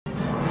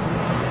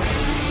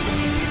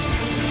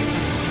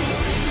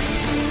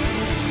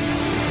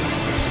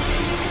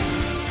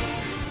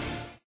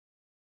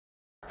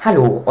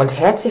Hallo und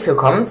herzlich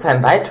willkommen zu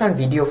einem weiteren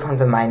Video von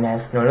The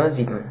Miners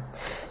 007.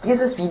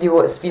 Dieses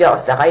Video ist wieder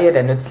aus der Reihe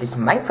der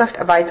nützlichen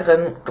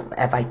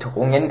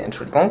Minecraft-Erweiterungen,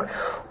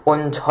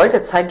 und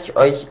heute zeige ich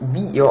euch,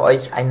 wie ihr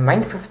euch einen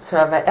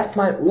Minecraft-Server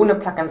erstmal ohne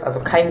Plugins,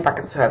 also keinen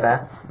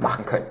Bucket-Server,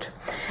 machen könnt.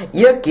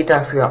 Ihr geht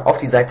dafür auf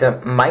die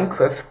Seite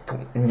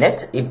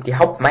minecraft.net, eben die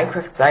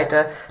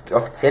Haupt-Minecraft-Seite, die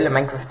offizielle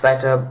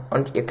Minecraft-Seite,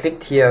 und ihr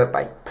klickt hier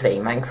bei Play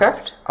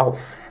Minecraft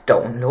auf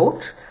Download.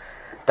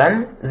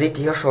 Dann seht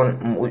ihr hier schon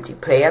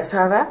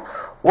Multiplayer-Server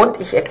und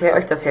ich erkläre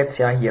euch das jetzt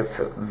ja hier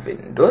für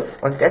Windows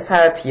und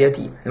deshalb hier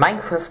die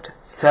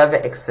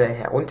Minecraft-Server-Exe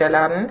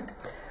herunterladen.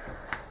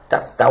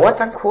 Das dauert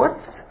dann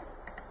kurz,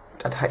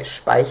 Datei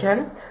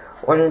speichern,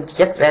 und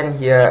jetzt werden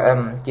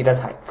hier die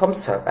Dateien vom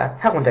Server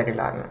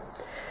heruntergeladen.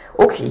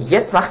 Okay,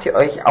 jetzt macht ihr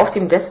euch auf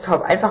dem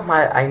Desktop einfach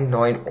mal einen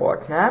neuen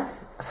Ordner.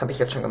 Das habe ich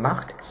jetzt schon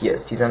gemacht. Hier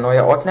ist dieser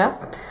neue Ordner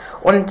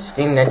und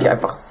den nennt ihr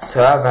einfach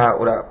Server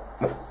oder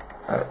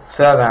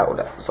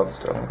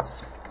sonst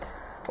irgendwas.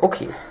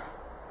 Okay,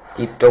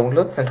 die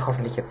Downloads sind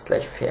hoffentlich jetzt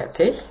gleich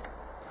fertig.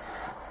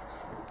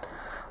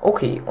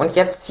 Okay, und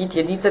jetzt zieht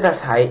ihr diese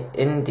Datei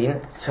in den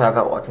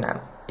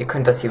Serverordner. Ihr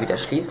könnt das hier wieder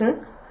schließen.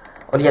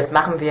 Und jetzt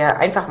machen wir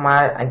einfach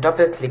mal einen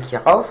Doppelklick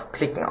hierauf,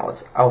 klicken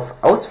auf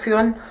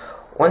Ausführen,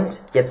 und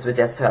jetzt wird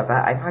der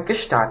Server einmal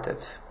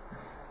gestartet.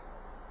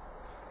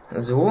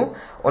 So,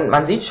 und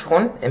man sieht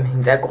schon im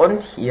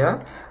Hintergrund hier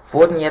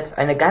wurden jetzt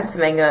eine ganze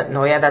Menge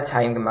neuer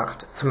Dateien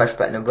gemacht. Zum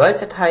Beispiel eine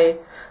World-Datei,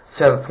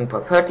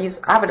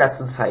 Server.properties, aber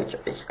dazu zeige ich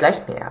euch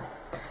gleich mehr.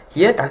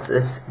 Hier, das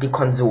ist die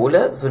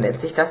Konsole, so nennt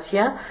sich das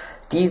hier.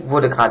 Die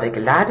wurde gerade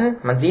geladen.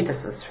 Man sieht,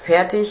 es ist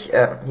fertig.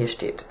 Hier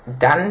steht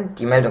dann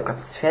die Meldung,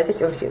 dass es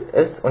fertig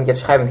ist. Und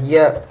jetzt schreiben wir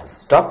hier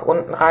Stop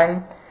unten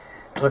rein,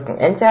 drücken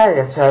Enter,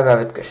 der Server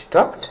wird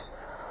gestoppt.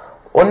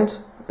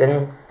 Und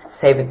wenn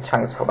Saving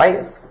Chunks vorbei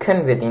ist,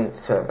 können wir den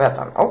Server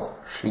dann auch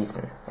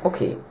schließen.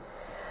 Okay,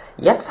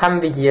 jetzt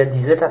haben wir hier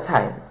diese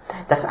Dateien.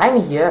 Das eine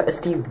hier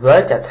ist die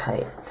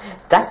World-Datei.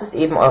 Das ist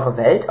eben eure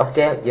Welt, auf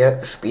der ihr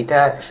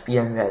später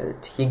spielen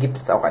werdet. Hier gibt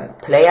es auch eine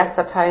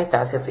Players-Datei,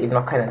 da ist jetzt eben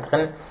noch keine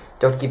drin.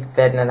 Dort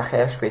werden dann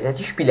nachher später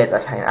die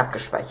Spielerdateien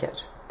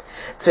abgespeichert.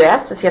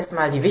 Zuerst ist jetzt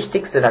mal die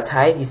wichtigste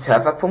Datei, die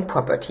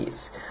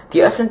Server.properties.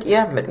 Die öffnet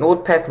ihr mit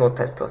Notepad,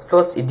 Notepad++,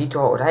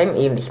 Editor oder einem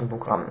ähnlichen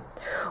Programm.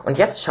 Und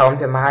jetzt schauen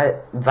wir mal,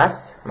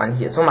 was man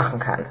hier so machen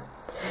kann.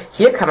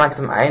 Hier kann man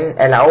zum einen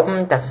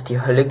erlauben, dass es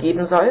die Hölle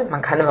geben soll.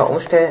 Man kann immer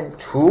umstellen,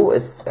 True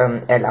ist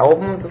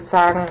erlauben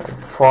sozusagen,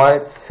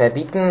 False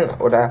verbieten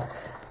oder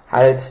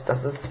halt,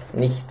 dass es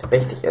nicht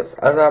richtig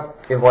ist. Also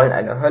wir wollen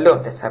eine Hölle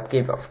und deshalb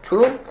gehen wir auf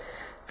True.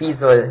 Wie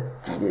soll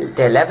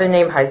der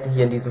Level-Name heißen?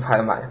 Hier in diesem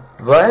Fall mal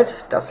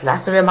World. Das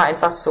lassen wir mal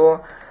einfach so.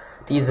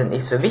 Die sind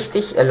nicht so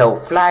wichtig. Allow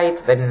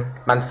Flight. Wenn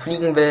man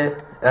fliegen will,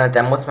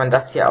 dann muss man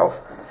das hier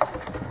auf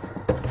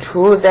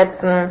True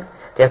setzen.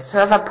 Der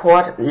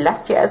Serverport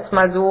lasst ihr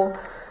erstmal so.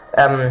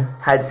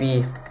 Halt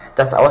wie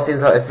das aussehen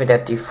soll, entweder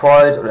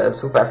Default oder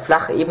super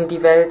flach eben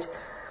die Welt.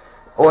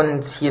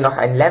 Und hier noch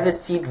ein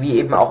Level-Seed, wie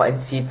eben auch ein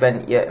Seed,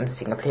 wenn ihr im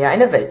Singleplayer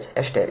eine Welt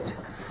erstellt.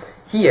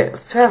 Hier,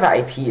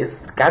 Server-IP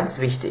ist ganz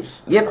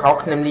wichtig. Ihr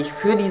braucht nämlich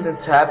für diesen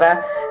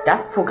Server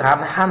das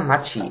Programm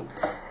Hamachi.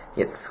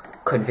 Jetzt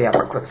können wir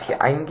aber kurz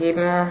hier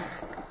eingeben.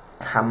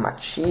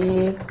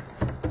 Hamachi.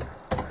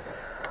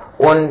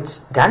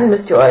 Und dann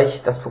müsst ihr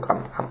euch das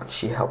Programm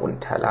Hamachi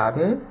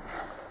herunterladen.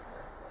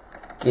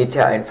 Geht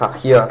ja einfach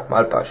hier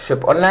mal bei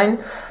Ship Online.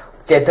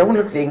 Der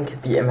Download-Link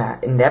wie immer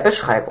in der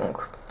Beschreibung.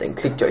 Den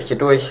klickt ihr euch hier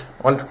durch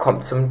und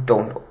kommt zum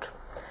Download.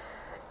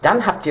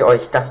 Dann habt ihr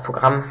euch das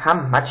Programm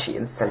Hamachi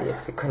installiert.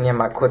 Wir können ja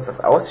mal kurz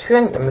das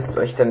ausführen. Ihr müsst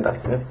euch dann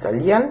das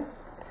installieren.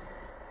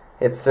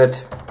 Jetzt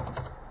wird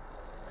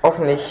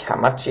hoffentlich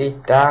Hamachi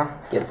da.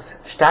 Jetzt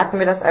starten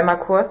wir das einmal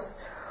kurz.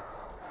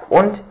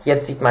 Und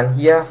jetzt sieht man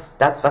hier,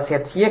 das was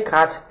jetzt hier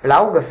gerade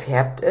blau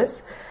gefärbt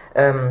ist,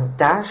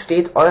 da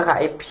steht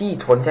eure IP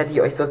drunter,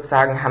 die euch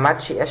sozusagen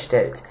Hamachi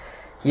erstellt.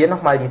 Hier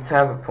nochmal die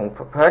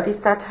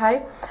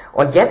Server.properties-Datei.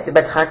 Und jetzt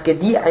übertragt ihr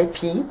die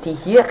IP, die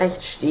hier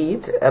rechts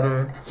steht,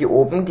 hier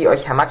oben, die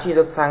euch Hamachi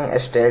sozusagen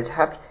erstellt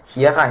habt,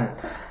 hier rein.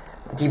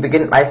 Die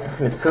beginnt meistens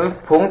mit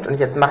 5 Punkt,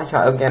 und jetzt mache ich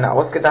mal irgendeine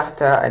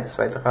ausgedachte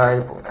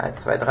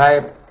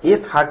 123.123.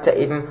 Ihr tragt da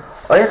eben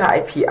eure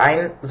IP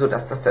ein,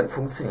 sodass das dann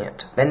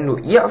funktioniert. Wenn nur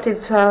ihr auf den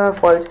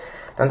Server wollt,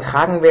 dann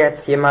tragen wir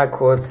jetzt hier mal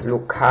kurz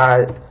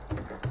localhost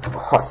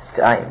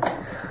ein.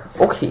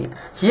 Okay,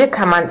 hier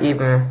kann man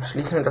eben,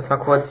 schließen wir das mal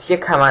kurz, hier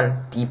kann man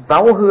die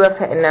Bauhöhe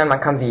verändern, man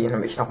kann sie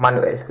nämlich noch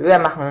manuell höher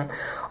machen.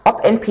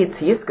 Ob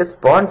NPCs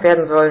gespawnt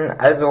werden sollen,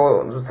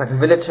 also sozusagen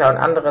Villager und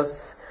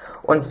anderes.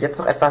 Und jetzt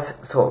noch etwas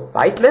zur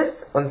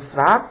Whitelist, und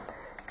zwar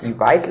die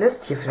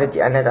Whitelist, hier findet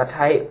ihr eine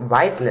Datei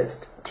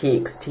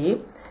whitelist.txt,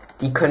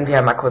 die können wir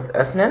ja mal kurz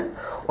öffnen.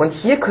 Und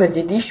hier könnt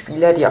ihr die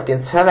Spieler, die auf den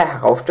Server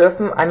herauf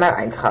dürfen, einmal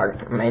eintragen.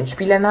 Mein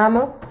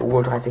Spielername,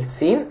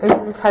 Hugo3010 in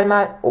diesem Fall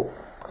mal, oh,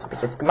 was habe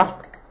ich jetzt gemacht?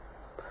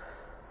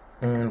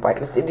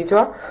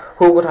 Whitelist-Editor,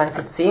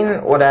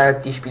 Hugo3010 oder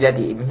die Spieler,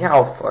 die eben hier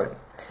rauf wollen.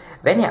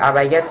 Wenn ihr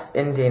aber jetzt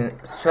in den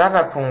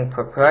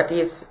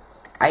Server.properties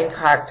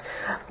eintragt,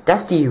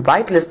 dass die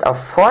Whitelist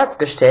auf False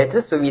gestellt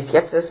ist, so wie es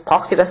jetzt ist,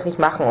 braucht ihr das nicht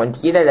machen und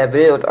jeder, der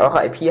will und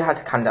eure IP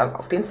hat, kann dann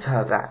auf den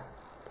Server.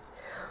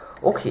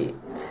 Okay,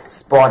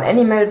 Spawn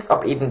Animals,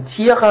 ob eben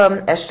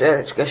Tiere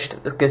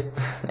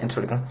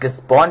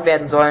gespawnt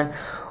werden sollen.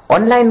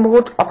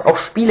 Online-Mode, ob auch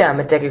Spieler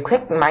mit der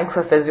gecrackten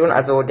Minecraft-Version,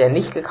 also der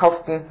nicht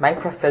gekauften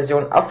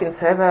Minecraft-Version, auf den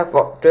Server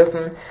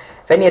dürfen.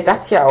 Wenn ihr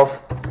das hier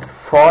auf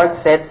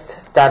False setzt,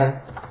 dann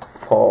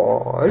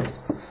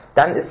False,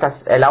 dann ist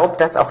das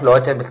erlaubt, dass auch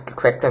Leute mit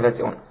gecrackter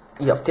Version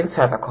hier auf den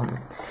Server kommen.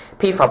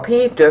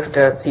 PvP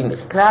dürfte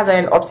ziemlich klar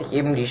sein, ob sich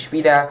eben die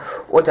Spieler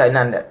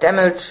untereinander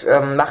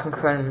Damage machen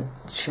können.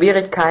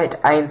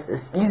 Schwierigkeit 1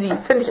 ist easy,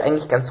 finde ich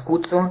eigentlich ganz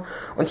gut so.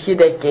 Und hier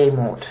der Game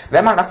Mode.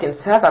 Wenn man auf den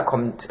Server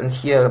kommt und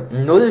hier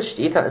 0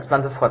 steht, dann ist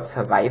man sofort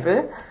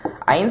Survival.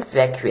 1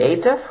 wäre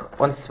Creative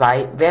und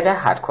 2 wäre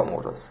der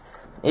Hardcore-Modus.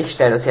 Ich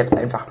stelle das jetzt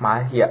einfach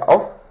mal hier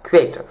auf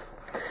Creative.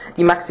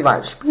 Die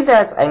maximale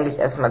Spieler ist eigentlich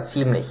erstmal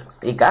ziemlich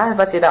egal,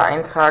 was ihr da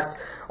eintragt.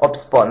 Ob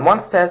Spawn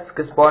Monsters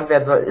gespawnt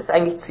werden soll, ist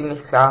eigentlich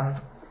ziemlich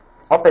klar.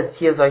 Ob es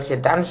hier solche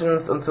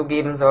Dungeons und so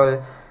geben soll,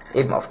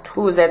 eben auf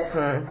True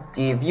setzen.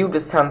 Die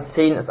View-Distanz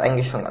 10 ist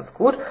eigentlich schon ganz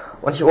gut.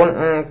 Und hier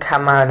unten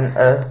kann man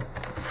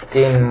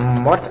den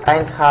Mod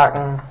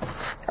eintragen.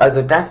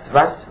 Also das,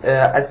 was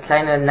als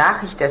kleine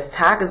Nachricht des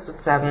Tages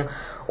sozusagen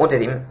unter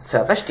dem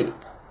Server steht.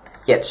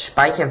 Jetzt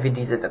speichern wir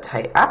diese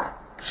Datei ab,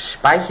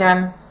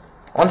 speichern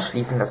und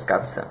schließen das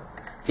Ganze.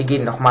 Wir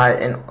gehen nochmal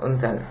in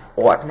unseren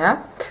Ordner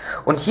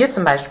und hier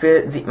zum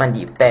Beispiel sieht man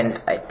die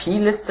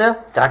Band-IP-Liste.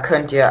 Da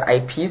könnt ihr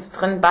IPs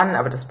drin bannen,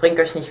 aber das bringt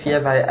euch nicht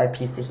viel, weil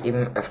IPs sich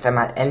eben öfter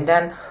mal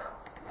ändern.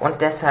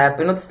 Und deshalb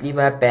benutzt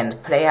lieber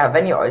Band-Player.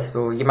 Wenn ihr euch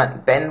so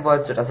jemanden bannen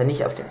wollt, sodass er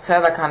nicht auf den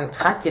Server kann,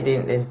 tragt ihr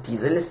den in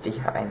diese Liste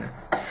hier ein.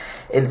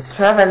 In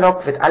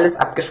Serverlog wird alles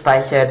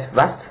abgespeichert,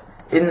 was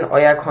in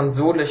eurer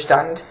Konsole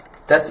stand.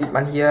 Das sieht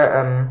man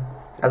hier,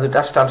 also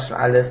das stand schon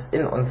alles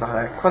in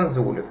unserer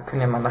Konsole. Wir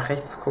können ja mal nach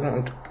rechts gucken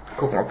und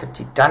gucken, ob wir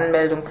die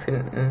Dann-Meldung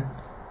finden.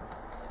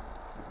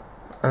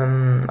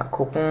 Mal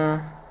gucken.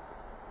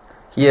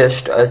 Hier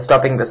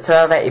Stopping the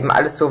Server, eben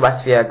alles so,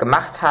 was wir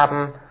gemacht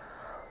haben.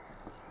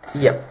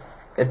 Hier,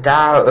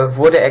 da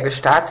wurde er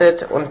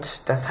gestartet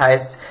und das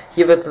heißt,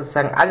 hier wird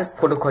sozusagen alles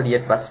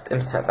protokolliert, was im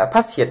Server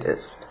passiert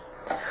ist.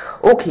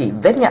 Okay,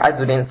 wenn ihr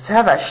also den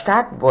Server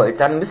starten wollt,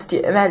 dann müsst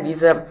ihr immer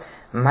diese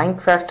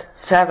Minecraft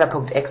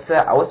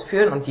Server.exe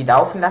ausführen und die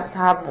laufen lassen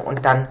haben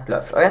und dann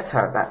läuft euer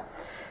Server.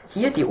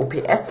 Hier die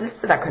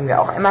OPS-Liste, da können wir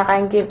auch immer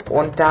reingehen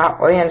und da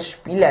euren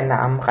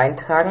Spielernamen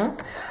reintragen.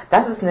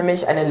 Das ist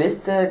nämlich eine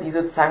Liste, die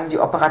sozusagen die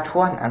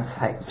Operatoren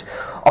anzeigt.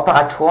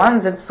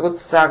 Operatoren sind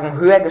sozusagen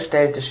höher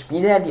gestellte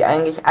Spieler, die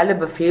eigentlich alle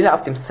Befehle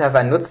auf dem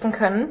Server nutzen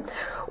können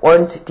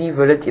und die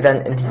würdet ihr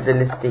dann in diese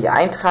Liste hier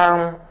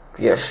eintragen.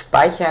 Wir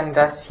speichern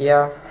das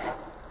hier.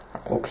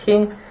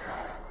 Okay,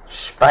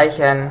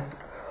 speichern.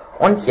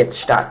 Und jetzt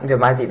starten wir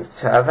mal den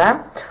Server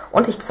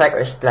und ich zeige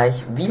euch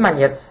gleich, wie man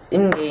jetzt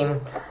in-game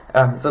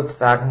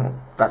sozusagen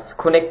was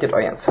connectet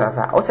euren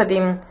Server.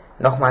 Außerdem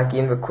nochmal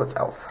gehen wir kurz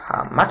auf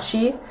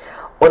Hamachi.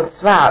 Und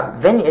zwar,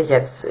 wenn ihr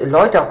jetzt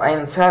Leute auf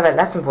einen Server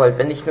lassen wollt,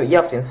 wenn nicht nur ihr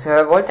auf den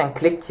Server wollt, dann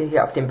klickt ihr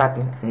hier auf den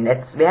Button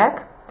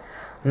Netzwerk,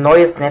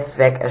 neues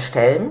Netzwerk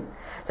erstellen.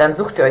 Dann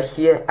sucht ihr euch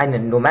hier eine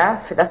Nummer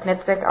für das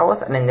Netzwerk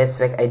aus, eine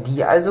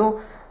Netzwerk-ID also,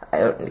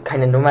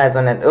 keine Nummer,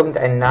 sondern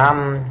irgendeinen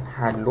Namen,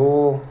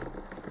 hallo,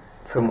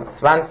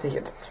 25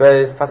 oder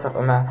 12, was auch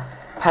immer.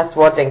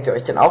 Passwort denkt ihr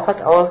euch dann auch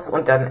was aus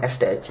und dann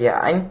erstellt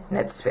ihr ein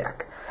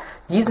Netzwerk.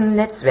 Diesem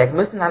Netzwerk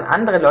müssen dann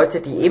andere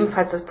Leute, die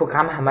ebenfalls das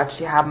Programm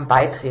Hamachi haben,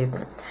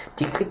 beitreten.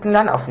 Die klicken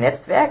dann auf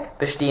Netzwerk,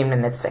 bestehende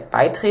Netzwerk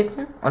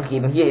beitreten und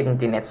geben hier eben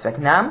den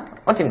Netzwerknamen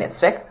und dem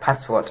Netzwerk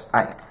Passwort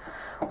ein.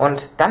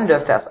 Und dann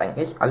dürfte das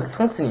eigentlich alles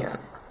funktionieren.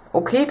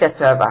 Okay, der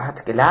Server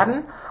hat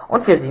geladen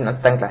und wir sehen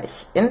uns dann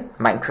gleich in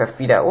Minecraft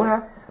wieder,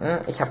 oder?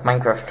 Ich habe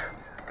Minecraft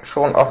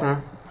schon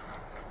offen.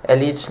 Er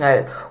lädt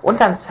schnell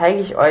und dann zeige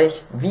ich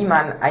euch, wie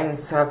man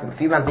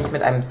sich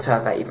mit einem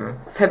Server eben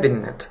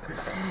verbindet.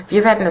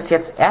 Wir werden das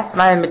jetzt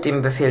erstmal mit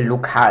dem Befehl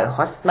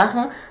localhost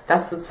machen,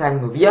 dass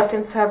sozusagen nur wir auf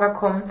den Server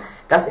kommen.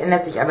 Das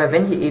ändert sich aber,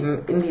 wenn ihr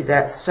eben in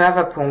dieser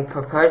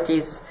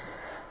Server.properties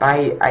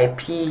bei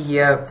IP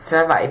hier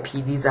Server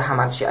IP diese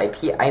Hamachi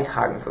IP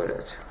eintragen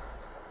würdet.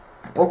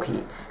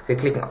 Okay, wir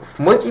klicken auf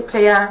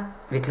Multiplayer,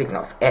 wir klicken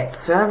auf Add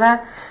Server.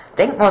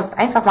 Denken wir uns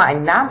einfach mal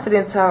einen Namen für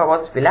den Server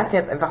aus. Wir lassen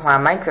jetzt einfach mal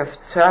Minecraft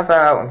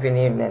Server und wir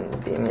nehmen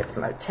den jetzt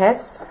mal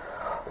Test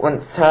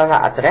und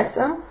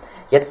Serveradresse.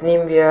 Jetzt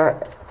nehmen wir,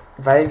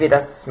 weil wir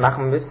das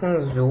machen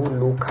müssen, so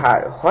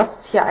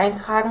localhost hier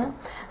eintragen.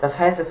 Das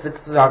heißt, es wird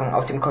sozusagen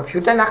auf dem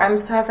Computer nach einem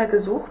Server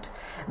gesucht.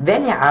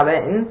 Wenn ihr aber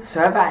in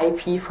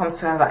Server-IP vom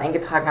Server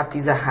eingetragen habt,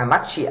 diese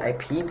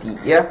Hamachi-IP, die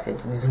ihr in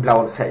diesem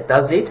blauen Feld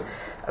da seht,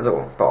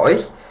 also bei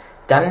euch,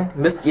 dann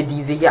müsst ihr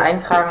diese hier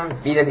eintragen,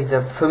 wieder diese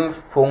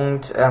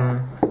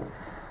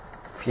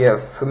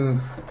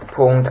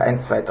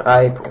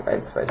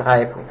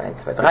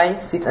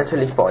 5.45.123.123.123. Sieht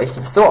natürlich bei euch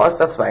nicht so aus,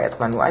 das war jetzt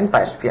mal nur ein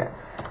Beispiel.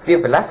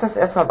 Wir belassen es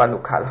erstmal bei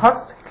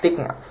localhost,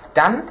 klicken auf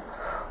Dann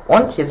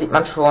Und hier sieht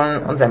man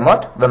schon unser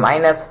Mod,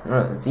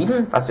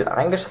 -7, was wir da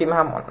reingeschrieben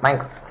haben, und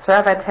Minecraft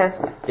Server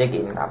Test. Wir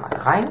gehen da mal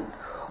rein.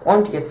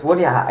 Und jetzt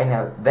wurde ja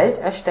eine Welt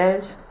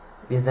erstellt.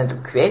 Wir sind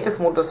im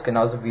Creative-Modus,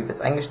 genauso wie wir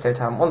es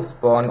eingestellt haben, und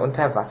spawnen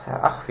unter Wasser.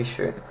 Ach, wie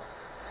schön.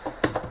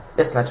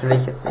 Ist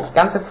natürlich jetzt nicht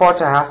ganz so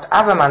vorteilhaft,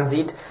 aber man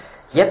sieht,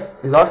 jetzt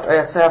läuft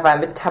euer Server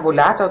mit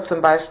Tabulator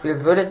zum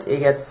Beispiel. Würdet ihr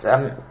jetzt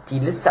die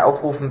Liste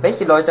aufrufen,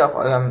 welche Leute auf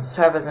eurem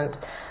Server sind.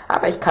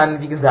 Aber ich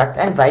kann, wie gesagt,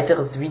 ein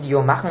weiteres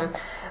Video machen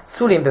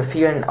zu den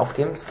Befehlen auf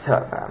dem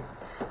Server.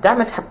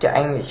 Damit habt ihr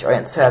eigentlich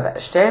euren Server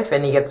erstellt.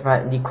 Wenn ihr jetzt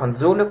mal in die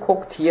Konsole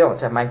guckt, hier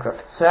unter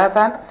Minecraft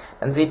Server,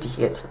 dann seht ihr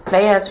hier die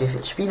Players, wie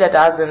viele Spieler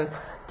da sind,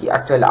 die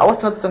aktuelle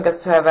Ausnutzung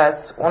des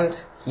Servers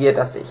und hier,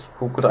 dass sich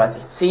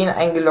Hugo3010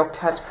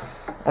 eingeloggt hat.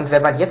 Und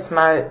wenn man jetzt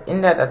mal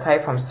in der Datei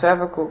vom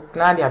Server guckt,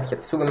 na, die habe ich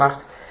jetzt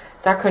zugemacht,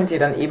 da könnt ihr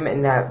dann eben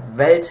in der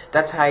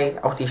Weltdatei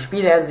auch die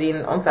Spieler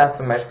sehen und da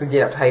zum Beispiel die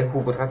Datei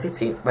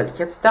Hugo3010, weil ich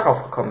jetzt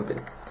darauf gekommen bin.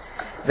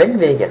 Wenn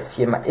wir jetzt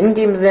hier mal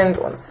ingame sind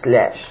und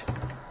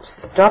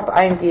 /stop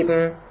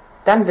eingeben,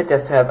 dann wird der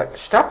Server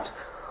gestoppt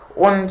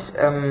und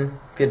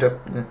wir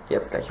dürften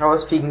jetzt gleich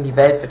rausfliegen, die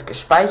Welt wird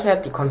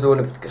gespeichert, die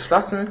Konsole wird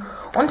geschlossen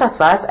und das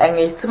war es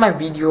eigentlich zu meinem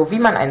Video, wie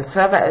man einen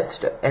Server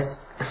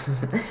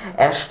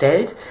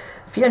erstellt.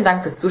 Vielen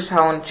Dank fürs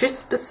Zuschauen,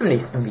 tschüss, bis zum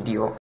nächsten Video.